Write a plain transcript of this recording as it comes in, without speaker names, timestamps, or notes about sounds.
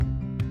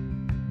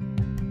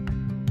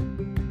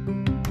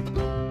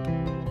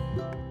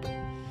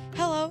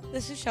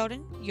this is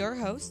Sheldon, your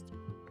host.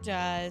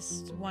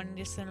 Just wanting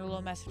to send a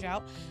little message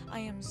out. I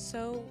am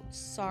so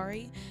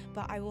sorry,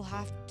 but I will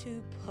have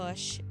to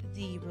push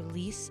the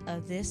release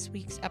of this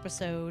week's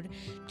episode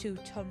to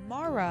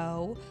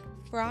tomorrow,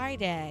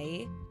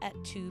 Friday at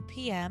 2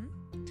 p.m.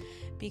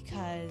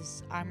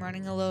 because I'm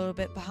running a little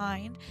bit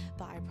behind,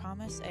 but I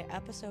promise an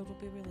episode will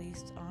be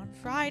released on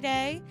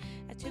Friday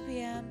at 2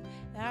 p.m.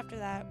 And after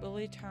that, we'll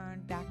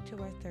return back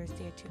to our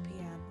Thursday at 2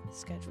 p.m.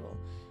 schedule.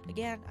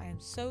 Again, I am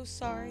so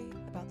sorry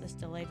about this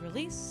delayed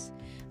release.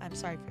 I'm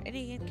sorry for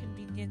any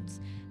inconvenience.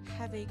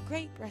 Have a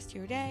great rest of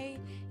your day,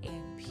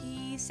 and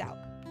peace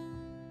out.